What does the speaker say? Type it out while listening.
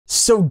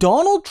So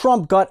Donald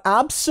Trump got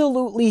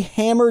absolutely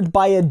hammered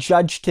by a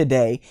judge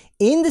today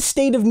in the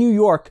state of New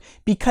York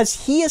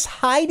because he is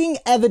hiding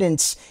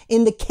evidence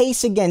in the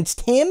case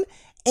against him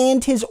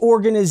and his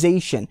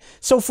organization.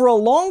 So for a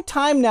long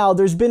time now,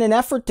 there's been an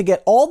effort to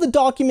get all the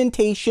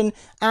documentation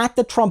at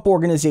the Trump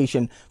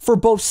organization for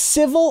both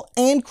civil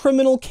and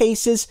criminal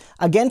cases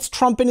against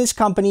Trump and his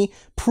company,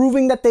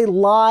 proving that they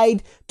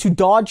lied to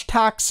dodge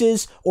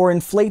taxes or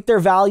inflate their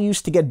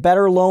values to get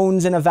better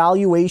loans and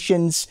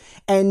evaluations.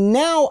 And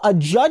now a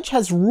judge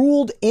has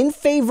ruled in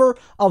favor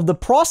of the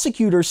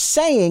prosecutors,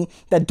 saying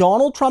that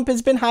Donald Trump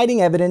has been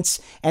hiding evidence,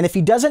 and if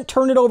he doesn't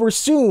turn it over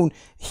soon,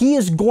 he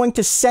is going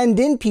to send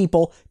in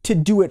people to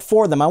do it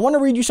for them. I want to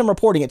read you some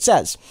reporting. It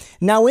says,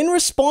 now in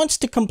response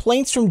to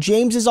complaints from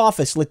James's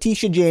office,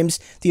 Letitia James,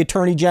 the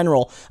Attorney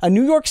General, a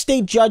New York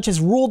State judge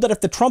has ruled that if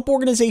the Trump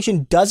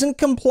organization doesn't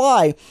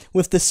comply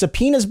with the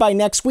subpoenas by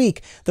next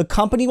week, the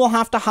company will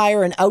have to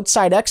hire an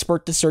outside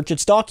expert to search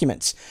its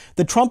documents.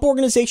 The Trump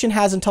organization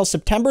has until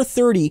September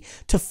 30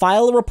 to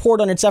file a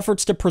report on its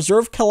efforts to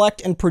preserve,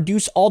 collect, and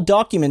produce all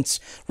documents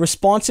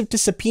responsive to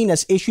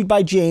subpoenas issued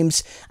by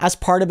James as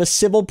part of a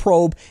civil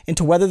probe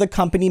into whether the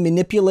company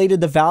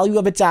manipulated the value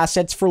of its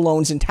assets for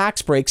loans and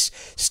tax breaks,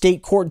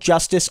 State Court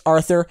Justice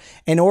Arthur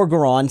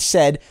Enogron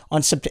said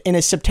in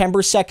a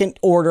September 2nd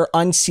order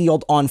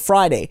unsealed on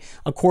Friday,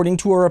 according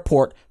to a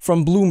report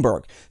from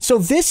Bloomberg. So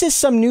this is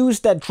some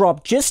news that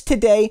dropped just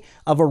today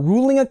of a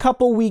ruling a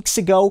couple weeks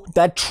ago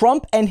that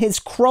Trump and his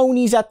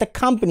cronies at the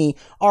company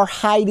are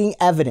hiding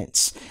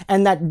evidence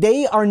and that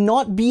they are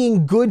not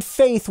being good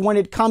faith when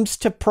it comes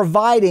to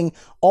providing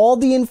all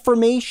the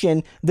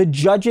information the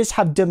judges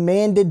have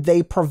demanded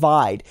they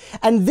provide.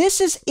 And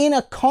this is in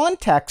a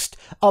context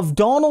of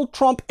Donald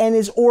Trump and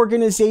his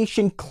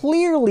organization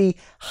clearly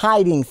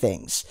hiding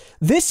things.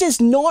 This is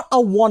not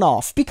a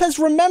one-off, because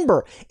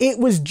remember, it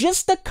was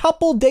just a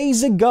couple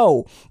days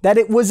ago that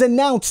it was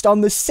announced,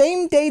 on the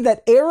same day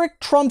that Eric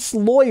Trump's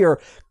lawyer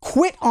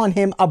quit on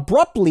him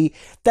abruptly,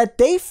 that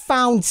they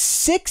found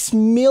 6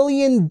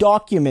 million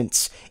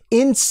documents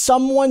in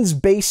someone's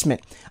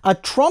basement. A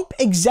Trump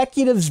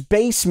executive's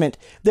basement,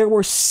 there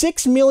were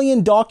 6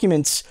 million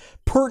documents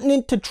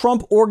pertinent to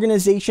Trump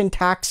organization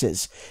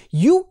taxes.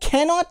 You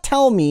cannot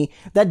tell me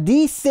that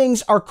these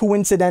things are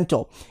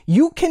coincidental.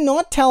 You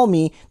cannot tell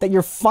me that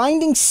you're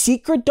finding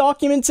secret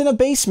documents in a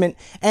basement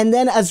and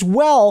then as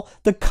well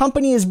the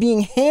company is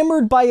being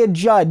hammered by a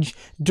judge,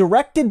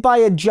 directed by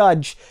a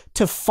judge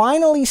to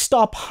finally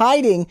stop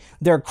hiding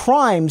their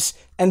crimes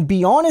and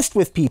be honest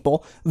with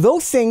people.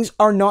 Those things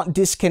are not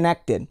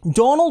disconnected.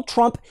 Donald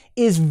Trump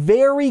is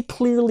very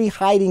clearly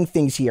hiding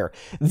things here.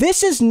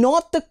 This is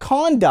not the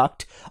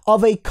conduct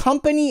of a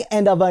company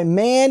and of a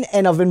man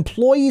and of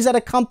employees at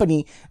a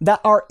company that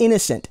are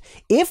innocent.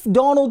 If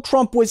Donald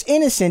Trump was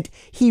innocent,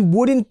 he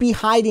wouldn't be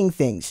hiding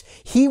things.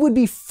 He would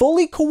be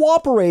fully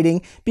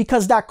cooperating,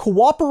 because that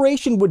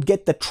cooperation would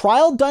get the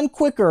trial done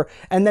quicker.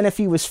 And then if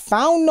he was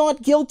found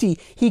not guilty,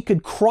 he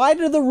could cry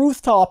to the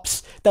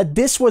rooftops that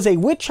this was a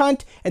witch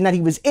hunt and that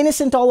he was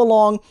innocent all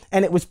along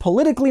and it was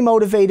politically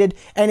motivated,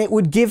 and it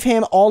would give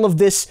him all of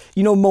this,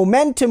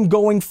 momentum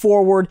going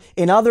forward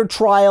in other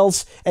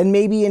trials and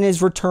maybe in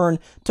his return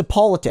to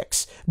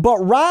politics. But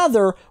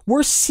rather,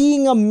 we're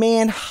seeing a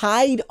man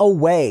hide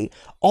away.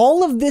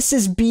 All of this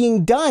is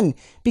being done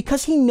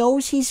because he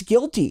knows he's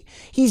guilty.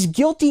 He's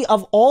guilty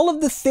of all of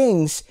the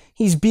things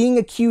he's being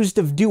accused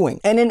of doing.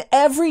 And in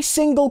every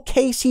single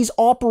case he's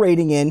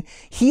operating in,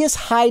 he is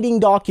hiding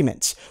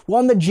documents. Well,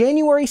 on the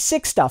January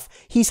 6th stuff,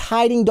 he's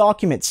hiding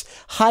documents,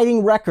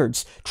 hiding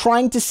records,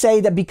 trying to say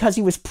that because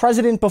he was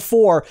president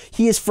before,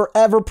 he is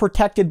forever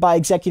protected by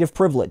executive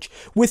privilege.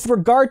 With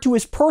regard to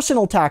his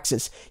personal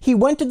taxes, he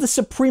went to the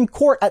Supreme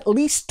Court at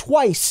least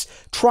twice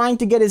trying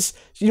to get his,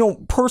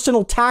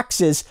 personal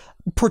taxes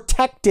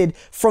protected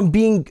from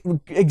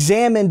being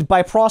examined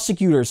by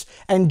prosecutors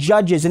and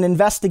judges and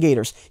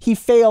investigators. He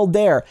failed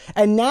there.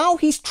 And now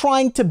he's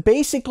trying to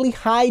basically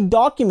hide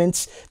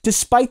documents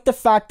despite the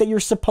fact that you're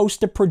supposed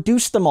to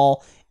produce them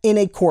all in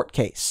a court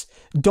case.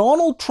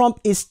 Donald Trump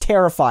is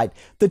terrified.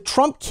 The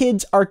Trump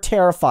kids are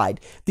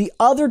terrified. The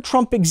other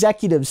Trump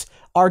executives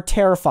are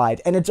terrified.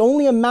 And it's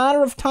only a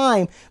matter of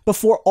time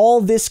before all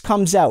this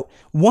comes out.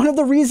 One of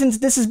the reasons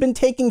this has been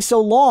taking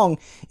so long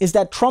is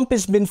that Trump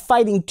has been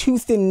fighting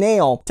tooth and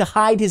nail to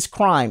hide his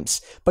crimes,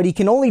 but he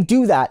can only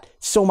do that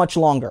so much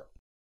longer.